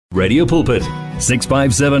Radio Pulpit,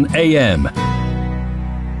 657 AM.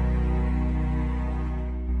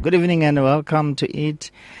 Good evening and welcome to it.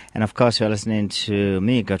 And of course, you're listening to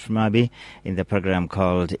me, Godfrey Moabi, in the program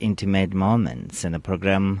called Intimate Moments. And the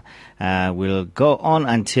program will go on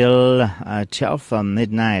until 12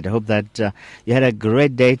 midnight. I hope that you had a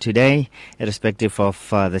great day today, irrespective of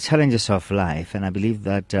the challenges of life. And I believe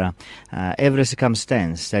that every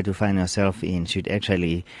circumstance that you find yourself in should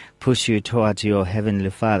actually push you towards your Heavenly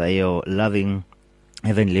Father, your loving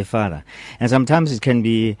Heavenly Father. And sometimes it can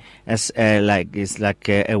be as it's like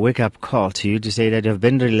a wake-up call to you to say that you've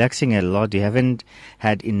been relaxing a lot, you haven't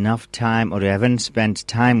had enough time, or you haven't spent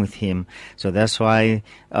time with Him. So that's why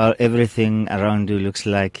everything around you looks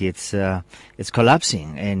like it's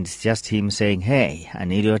collapsing, and it's just Him saying, hey, I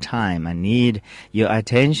need your time, I need your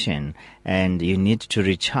attention, and you need to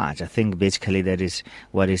recharge. I think basically that is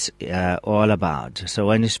what it's all about. So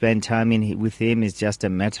when you spend time with Him, it's just a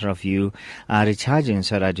matter of you recharging,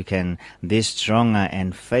 so that you can be stronger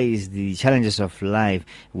and face the challenges of life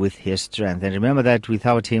with His strength. And remember that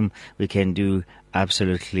without Him, we can do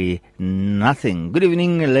absolutely nothing. Good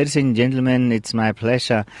evening, ladies and gentlemen. It's my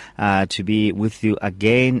pleasure to be with you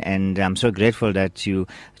again, and I'm so grateful that you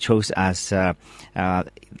chose us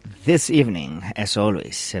this evening, as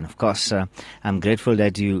always. And of course, I'm grateful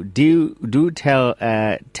that you do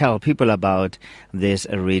tell people about this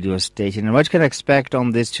radio station. And what you can expect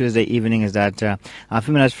on this Tuesday evening is that a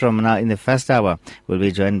few minutes from now, in the first hour, we'll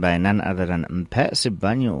be joined by none other than Mpho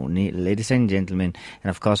Sibanyoni, ladies and gentlemen, and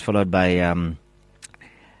of course followed by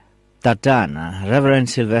Tatana, Reverend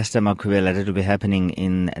Sylvester Makwela. That will be happening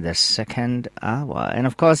in the second hour. And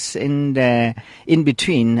of course, in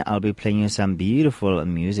between, I'll be playing you some beautiful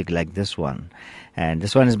music like this one. And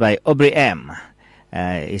this one is by Aubrey M.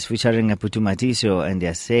 It's featuring Putu Matiso, and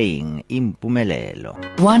they're saying,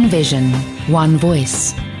 Impumelelo. One vision, one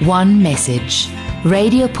voice, one message.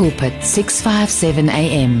 Radio Pulpit, 657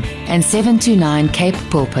 AM and 729 Cape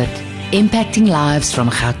Pulpit. Impacting lives from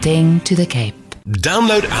Gauteng to the Cape.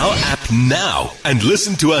 Download our app now and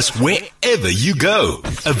listen to us wherever you go.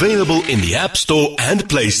 Available in the App Store and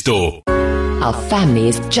Play Store. Our family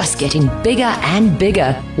is just getting bigger and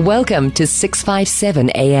bigger. Welcome to 657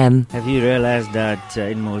 AM. Have you realized that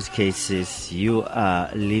in most cases you are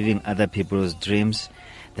living other people's dreams?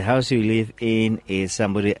 The house you live in is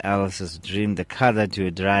somebody else's dream. The car that you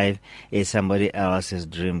drive is somebody else's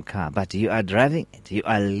dream car. But you are driving it. You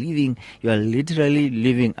are literally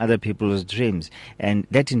living other people's dreams. And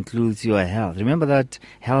that includes your health. Remember that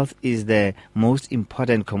health is the most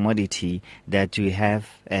important commodity that we have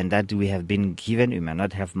and that we have been given. We may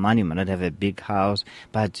not have money, we may not have a big house,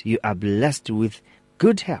 but you are blessed with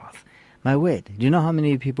good health. My word, do you know how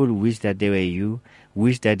many people wish that they were you?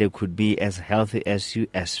 Wish that they could be as healthy as you,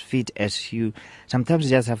 as fit as you. Sometimes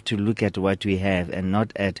you just have to look at what we have and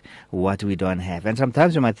not at what we don't have. And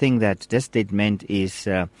sometimes you might think that this statement is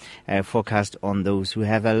focused on those who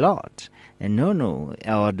have a lot. And no,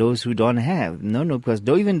 or those who don't have. No, because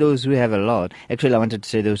even those who have a lot, actually I wanted to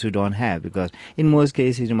say those who don't have, because in most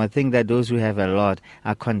cases you might think that those who have a lot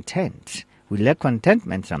are content. We lack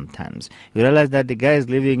contentment sometimes. You realize that the guy is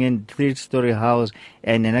living in a 3-story house,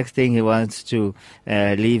 and the next thing he wants to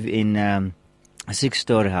live in a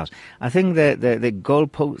 6-story house. I think the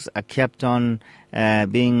goalposts are kept on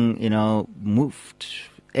being, moved.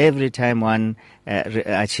 Every time one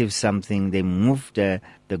achieves something, they move the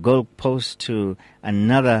goalpost to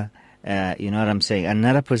another,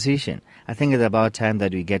 another position. I think it's about time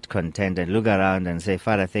that we get content and look around and say,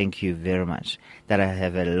 Father, thank you very much that I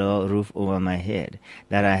have a low roof over my head,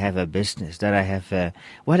 that I have a business, that I have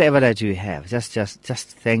whatever that you have. Just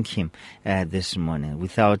thank Him this morning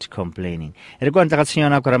without complaining. Mpho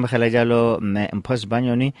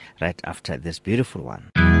Sibanyoni right after this beautiful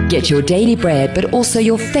one. Get your daily bread, but also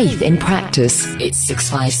your faith in practice. It's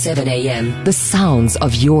 657 AM. The sounds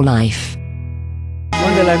of your life.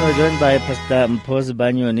 On the line, we're joined by Pastor Mpho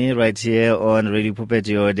Sibanyoni right here on Radio Pulpit,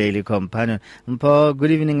 your daily companion. Mpho, good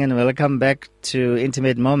evening and welcome back to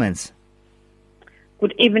Intimate Moments.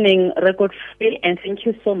 Good evening, Godfrey, and thank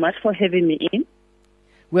you so much for having me in.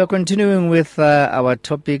 We are continuing with our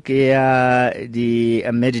topic here, the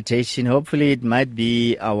meditation. Hopefully it might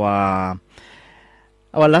be our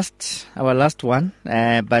Our last one,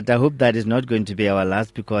 but I hope that is not going to be our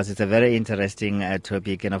last because it's a very interesting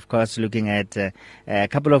topic. And of course, looking at a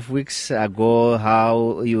couple of weeks ago,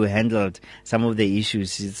 how you handled some of the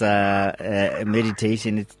issues. It's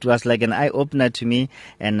meditation. It was like an eye-opener to me,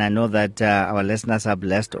 and I know that our listeners are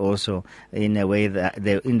blessed also in a way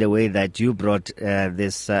in the way that you brought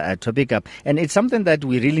this topic up. And it's something that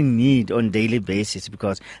we really need on a daily basis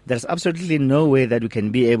because there's absolutely no way that we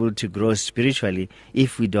can be able to grow spiritually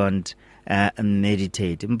if we don't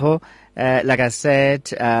meditate. Mpho, like I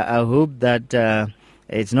said, I hope that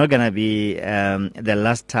it's not going to be the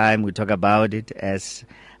last time we talk about it, as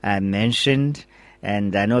I mentioned.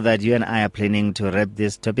 And I know that you and I are planning to wrap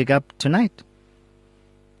this topic up tonight.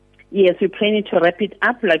 Yes, we're planning to wrap it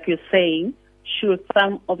up, like you're saying. Should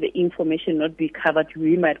some of the information not be covered,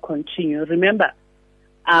 we might continue. Remember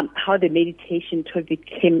how the meditation topic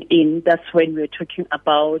came in. That's when we were talking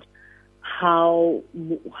about how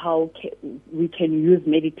we can use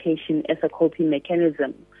meditation as a coping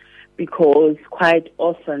mechanism, because quite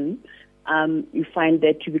often you find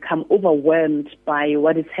that you become overwhelmed by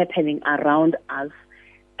what is happening around us,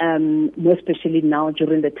 more especially now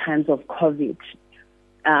during the times of COVID.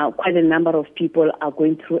 Quite a number of people are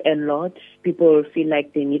going through a lot. People feel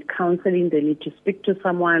like they need counseling, they need to speak to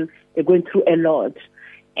someone, they're going through a lot.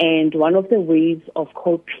 And one of the ways of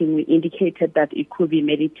coping, we indicated that it could be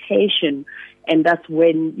meditation. And that's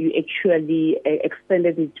when you actually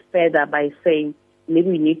extended it further by saying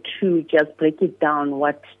maybe we need to just break it down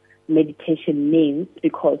what meditation means,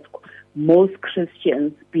 because most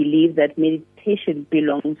Christians believe that meditation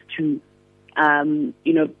belongs to,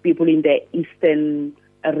 people in the Eastern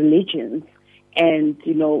religions. And,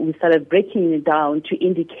 we started breaking it down to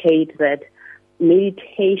indicate that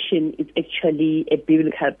meditation is actually a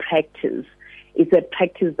biblical practice. It's a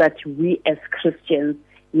practice that we as Christians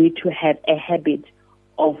need to have a habit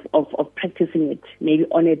of practicing it, maybe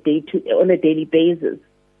on a daily basis.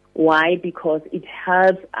 Why? Because it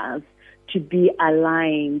helps us to be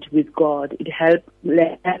aligned with God. It helps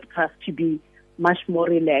us to be much more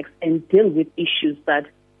relaxed and deal with issues that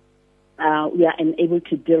we are unable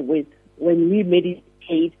to deal with. When we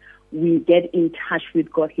meditate, we get in touch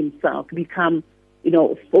with God Himself, become,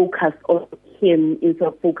 focused on Him instead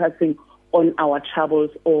of focusing on our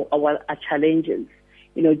troubles or our challenges.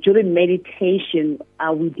 During meditation,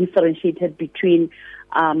 we differentiated between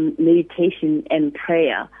meditation and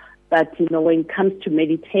prayer. But, when it comes to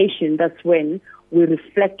meditation, that's when we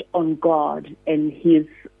reflect on God and His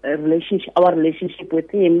relationship, our relationship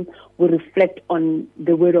with Him. We reflect on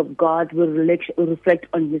the Word of God. We reflect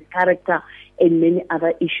on His character and many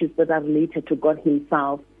other issues that are related to God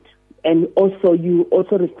Himself. And also, you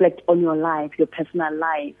also reflect on your life, your personal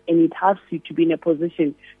life, and it helps you to be in a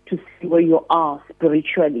position to see where you are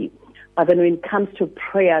spiritually. But then when it comes to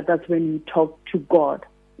prayer, that's when you talk to God,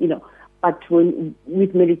 But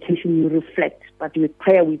with meditation, you reflect. But with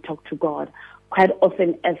prayer, we talk to God. Quite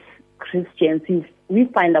often as Christians, we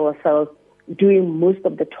find ourselves doing most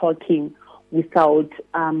of the talking without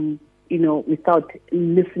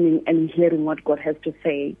listening and hearing what God has to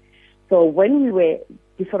say. So when we were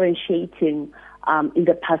differentiating in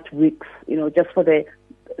the past weeks, just for the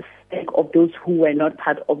sake of those who were not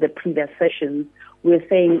part of the previous sessions, we were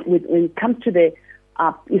saying when it comes to the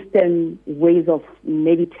Eastern ways of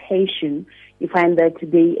meditation, you find that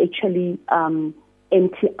they actually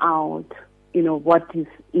empty out, what is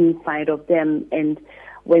inside of them. And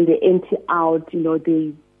when they empty out,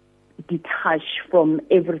 they detach from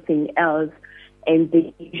everything else, and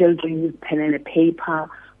they usually use pen and a paper.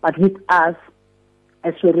 But with us,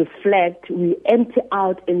 as we reflect, we empty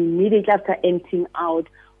out, and immediately after emptying out,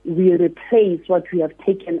 we replace what we have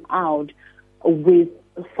taken out with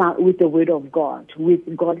the Word of God, with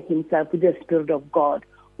God Himself, with the Spirit of God,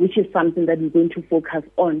 which is something that we're going to focus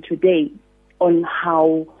on today, on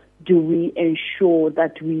how do we ensure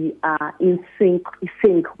that we are in sync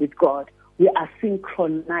with God. We are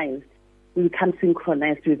synchronized. We become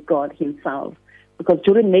synchronized with God Himself. Because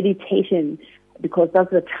during meditation, because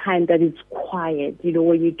that's the time that it's quiet.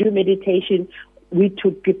 When you do meditation, we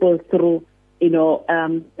took people through,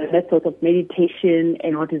 the methods of meditation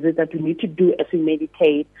and what is it that we need to do as we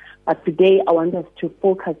meditate. But today I want us to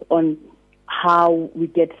focus on how we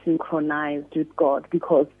get synchronized with God,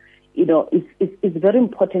 because, it's very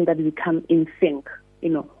important that we come in sync.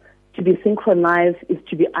 To be synchronized is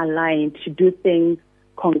to be aligned, to do things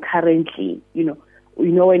concurrently.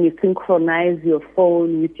 When you synchronize your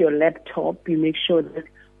phone with your laptop, you make sure that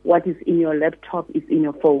what is in your laptop is in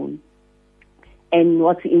your phone, and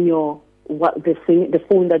what's in the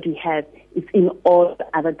phone that you have is in all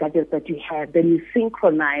the other gadgets that you have. Then you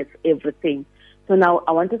synchronize everything. So now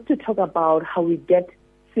I want us to talk about how we get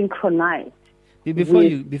synchronized. Before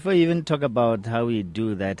you even talk about how we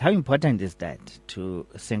do that, how important is that to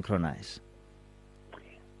synchronize?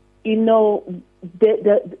 You know,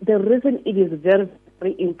 the reason it is very,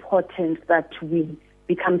 very important that we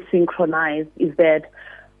become synchronized is that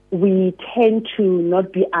we tend to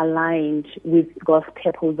not be aligned with God's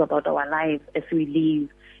purpose about our lives as we live,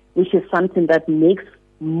 which is something that makes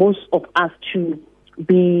most of us to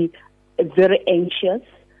be very anxious,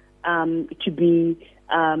 to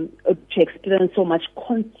experience so much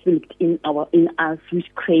conflict in us, which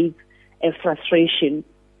creates a frustration,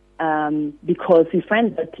 because we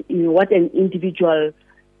find that what an individual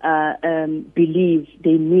believes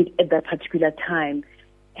they need at that particular time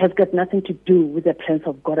has got nothing to do with the plans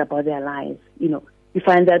of God about their lives. You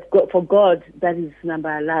find that for God that is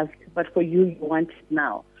number last, but for you want it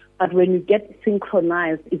now. But when you get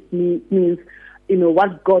synchronized, it means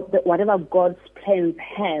whatever God's plans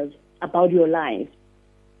have about your life,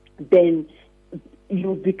 then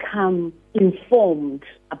you become informed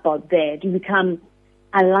about that. You become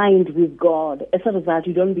aligned with God. As a result,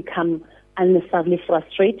 you don't become unnecessarily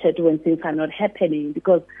frustrated when things are not happening,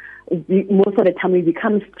 because most of the time we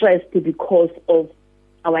become stressed because of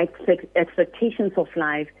our expectations of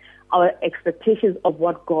life, our expectations of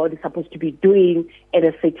what God is supposed to be doing at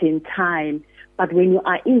a certain time. But when you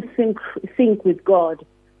are in sync with God,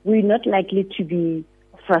 we're not likely to be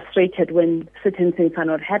frustrated when certain things are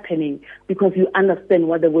not happening, because you understand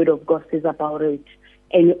what the Word of God says about it.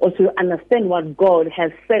 And you also understand what God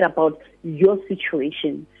has said about your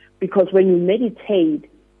situation. Because when you meditate,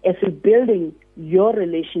 as you're building your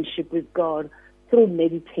relationship with God through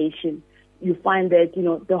meditation, you find that,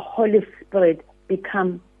 the Holy Spirit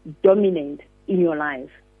become dominant in your life.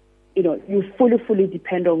 You fully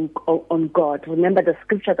depend on God. Remember the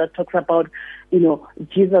scripture that talks about,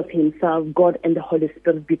 Jesus himself, God and the Holy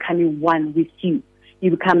Spirit becoming one with you.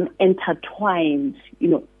 You become intertwined,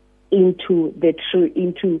 into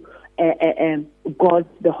God,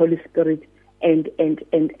 the Holy Spirit, and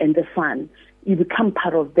the Son. You become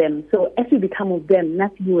part of them. So as you become of them,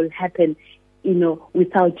 nothing will happen,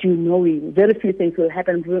 without you knowing. Very few things will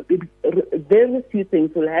happen. Very few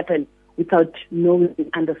things will happen without knowing,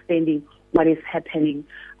 understanding what is happening.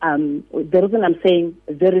 The reason I'm saying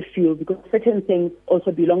very few, because certain things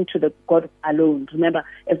also belong to the God alone. Remember,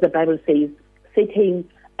 as the Bible says, certain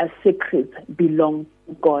secrets belong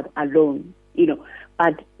to God alone.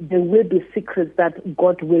 But there will be secrets that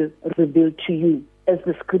God will reveal to you, as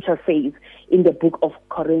the scripture says in the book of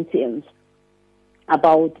Corinthians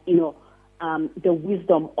about, the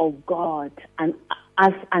wisdom of God and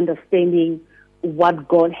us understanding what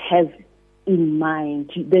God has in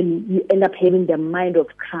mind. Then you end up having the mind of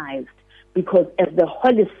Christ, because as the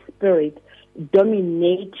Holy Spirit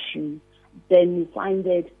dominates you, then you find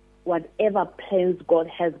that whatever plans God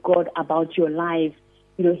has got about your life,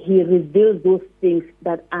 He reveals those things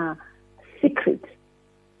that are secret,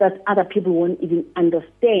 that other people won't even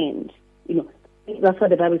understand. That's what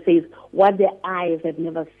the Bible says. What the eyes have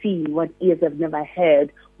never seen, what ears have never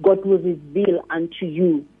heard, God will reveal unto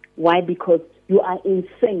you. Why? Because you are in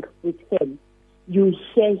sync with Him. You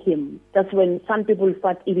hear Him. That's when some people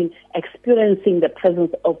start even experiencing the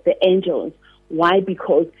presence of the angels. Why?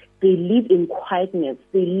 Because they live in quietness.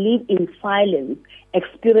 They live in silence,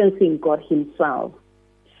 experiencing God Himself.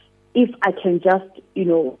 If I can just,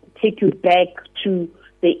 take you back to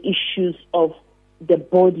the issues of the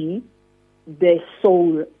body, the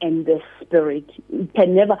soul, and the spirit, you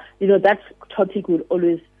can never, that topic will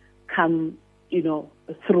always come,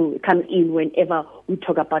 come in whenever we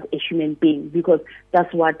talk about a human being, because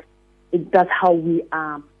that's how we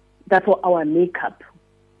are, that's what our makeup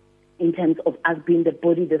in terms of us being the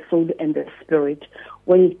body, the soul, and the spirit.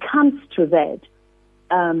 When it comes to that,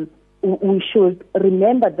 we should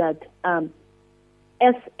remember that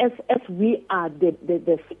as we are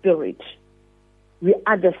the spirit, we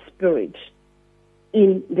are the spirit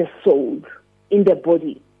in the soul, in the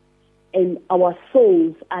body. And our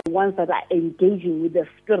souls are the ones that are engaging with the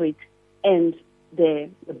spirit and the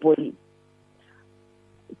body.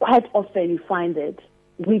 Quite often you find that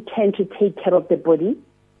we tend to take care of the body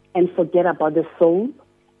and forget about the soul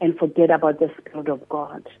and forget about the Spirit of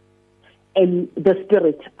God. And the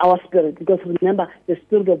spirit, our spirit, because remember, the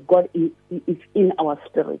Spirit of God is in our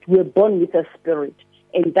spirit. We are born with a spirit.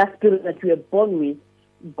 And that spirit that we are born with,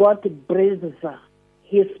 God breathes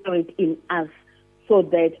His Spirit in us so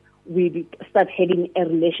that we start having a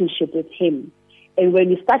relationship with Him. And when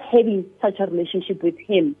we start having such a relationship with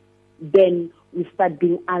Him, then we start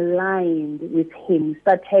being aligned with Him. We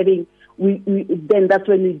start having, then that's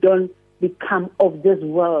when we don't become of this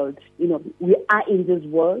world. We are in this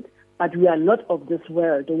world, but we are not of this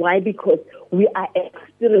world. Why? Because we are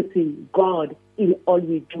experiencing God in all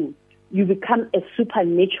we do. You become a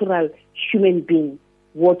supernatural human being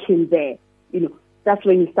walking there. That's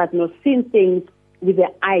when you start not seeing things with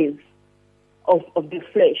the eyes of the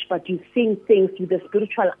flesh, but you're seeing things with the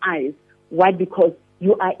spiritual eyes. Why? Because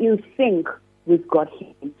you are in sync with God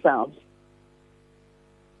himself.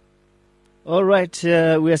 All right,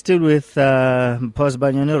 we are still with Mpho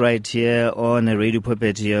Sibanyoni right here on Radio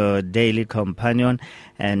Pulpit, your daily companion,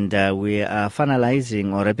 and we are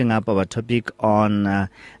finalizing or wrapping up our topic on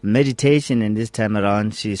meditation, and this time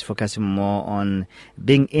around she's focusing more on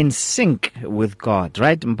being in sync with God,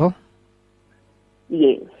 right, Mpho?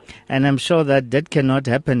 Yes. And I'm sure that cannot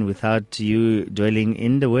happen without you dwelling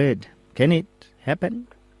in the Word. Can it happen?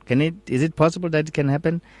 Is it possible that it can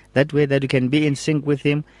happen that way, that you can be in sync with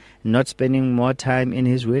Him, not spending more time in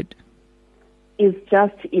His Word? It's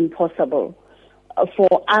just impossible.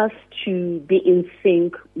 For us to be in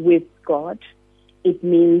sync with God, it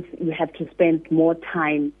means you have to spend more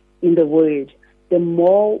time in the Word. The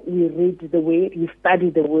more we read the Word, we study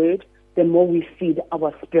the Word, the more we feed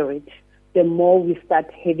our spirit, the more we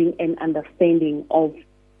start having an understanding of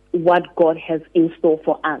what God has in store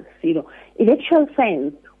for us. In actual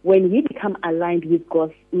sense, when we become aligned with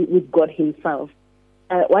God himself,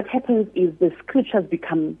 what happens is the scriptures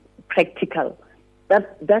become practical.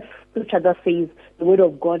 That scripture that says the word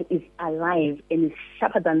of God is alive and is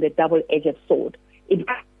sharper than the double-edged sword. You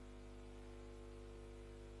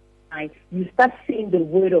start seeing the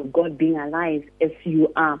word of God being alive as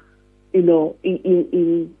you are, as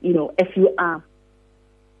you are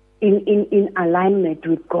in alignment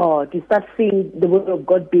with God. You start seeing the word of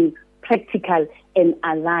God being practical and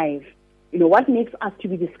alive. What makes us to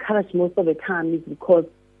be discouraged most of the time is because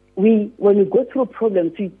when we go through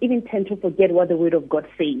problems, we even tend to forget what the Word of God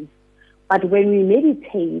says. But when we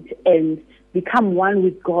meditate and become one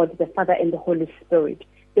with God, the Father and the Holy Spirit,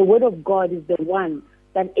 the Word of God is the one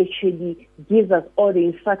that actually gives us all the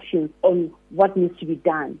instructions on what needs to be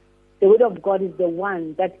done. The Word of God is the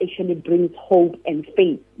one that actually brings hope and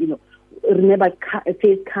faith. Remember,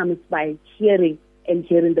 faith comes by hearing and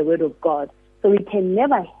hearing the Word of God. So we can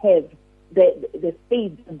never have the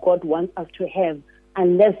faith that God wants us to have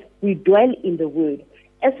unless we dwell in the Word.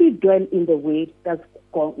 As we dwell in the Word, that's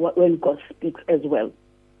when God speaks as well.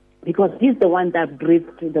 Because He's the one that breathes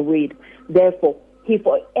the Word. Therefore, He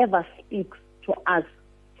forever speaks to us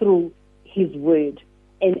through His Word.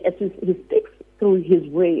 And as He speaks through His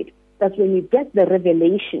Word, that's when you get the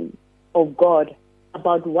revelation of God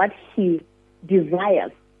about what He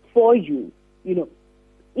desires for you.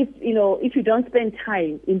 If you don't spend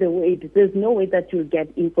time in the Word, there's no way that you'll get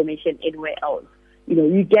information anywhere else.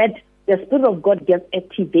 The Spirit of God gets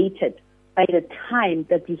activated by the time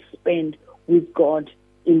that you spend with God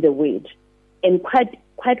in the Word. And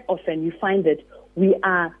quite often you find that we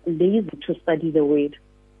are lazy to study the Word.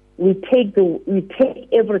 We take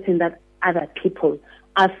everything that other people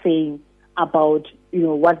are saying about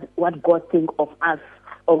what God thinks of us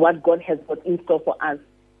or what God has got in store for us.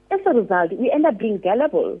 As a result, we end up being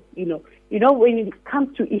gullible. When it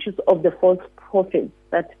comes to issues of the false prophets,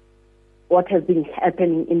 that what has been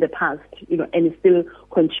happening in the past, and is still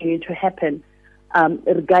continuing to happen,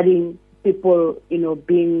 regarding people,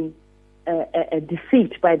 being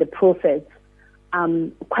deceived by the prophets.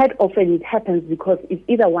 Quite often it happens because it's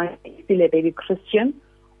either one is still a baby Christian,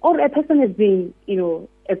 or a person has been,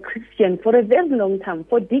 a Christian for a very long time,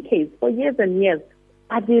 for decades, for years and years,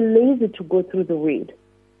 but they're lazy to go through the Word.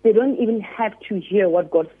 They don't even have to hear what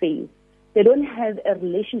God says. They don't have a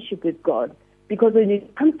relationship with God. Because when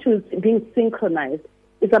it comes to being synchronized,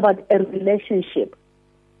 it's about a relationship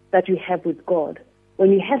that you have with God.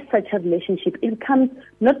 When you have such a relationship, it becomes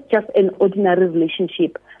not just an ordinary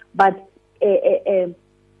relationship, but a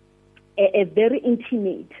very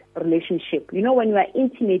intimate relationship. When you are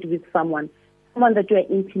intimate with someone that you are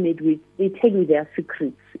intimate with, they tell you their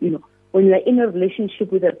secrets. When you are in a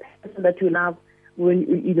relationship with a person that you love, when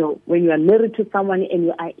you are married to someone and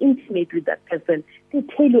you are intimate with that person, they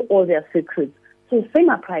tell you all their secrets. So same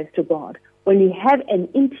applies to God. When you have an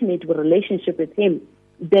intimate relationship with Him,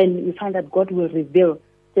 then you find that God will reveal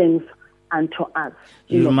things unto us.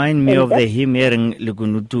 You remind me of the hymn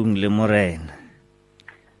Lekunutung Le Morena.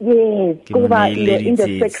 Yes, in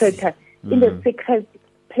the secret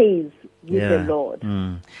place with the Lord.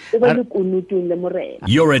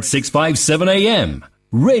 You're at 657 AM.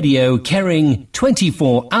 Radio carrying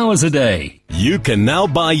 24 hours a day. You can now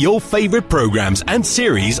buy your favorite programs and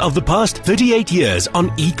series of the past 38 years on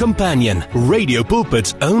eCompanion, Radio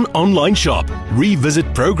Pulpit's own online shop.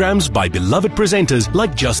 Revisit programs by beloved presenters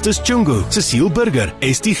like Justice Chungu, Cecile Burger,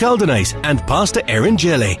 Esti Geldenhuys, and Pastor Aaron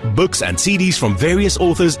Jelle. Books and CDs from various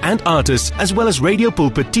authors and artists, as well as Radio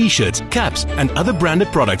Pulpit t-shirts, caps, and other branded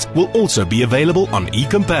products will also be available on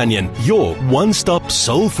eCompanion, your one-stop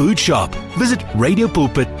soul food shop. Visit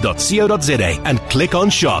radiopulpit.co.za and click on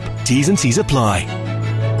shop. T's and C's apply.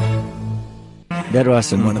 That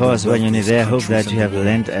was Mpho Sibanyoni there. Hope that you have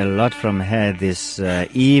learned a lot from her this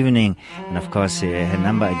evening. And of course, her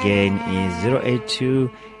number again is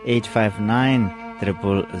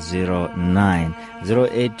 082-859-0009.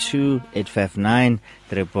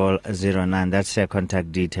 082-859-0009. That's her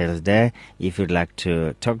contact details there. If you'd like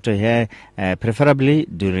to talk to her, preferably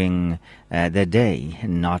during the day,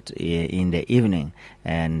 not in the evening.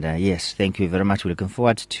 And yes, thank you very much. We're looking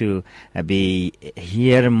forward to be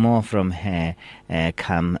hearing more from her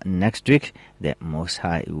come next week, the Most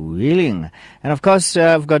High willing. And of course,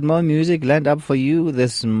 I've got more music lined up for you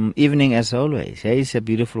this evening as always. Here's a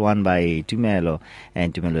beautiful one by Tumelo,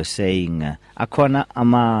 and Tumelo saying, Akona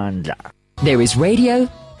Amandla. There is radio,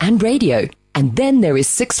 and then there is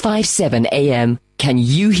 657 AM. Can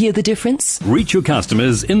you hear the difference? Reach your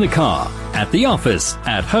customers in the car, at the office,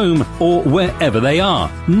 at home, or wherever they are,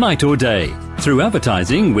 night or day. Through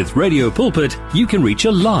advertising with Radio Pulpit, you can reach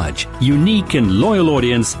a large, unique and loyal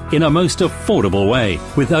audience in a most affordable way.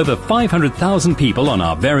 With over 500,000 people on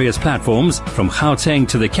our various platforms, from Gauteng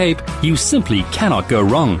to the Cape, you simply cannot go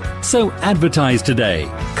wrong. So advertise today.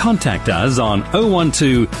 Contact us on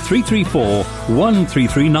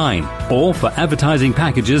 012-334-1339. Or for advertising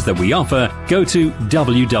packages that we offer, go to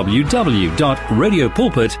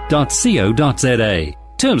www.radiopulpit.co.za.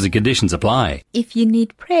 Terms and conditions apply. If you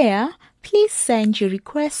need prayer, please send your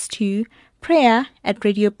request to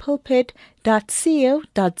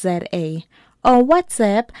prayer@radiopulpit.co.za or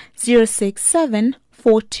WhatsApp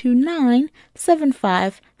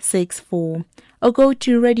 067-429-7564 or go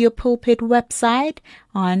to Radio Pulpit website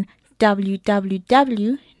on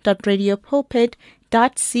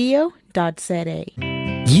www.radiopulpit.co.za.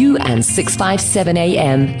 You and 657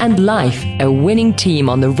 AM and life, a winning team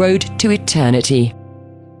on the road to eternity.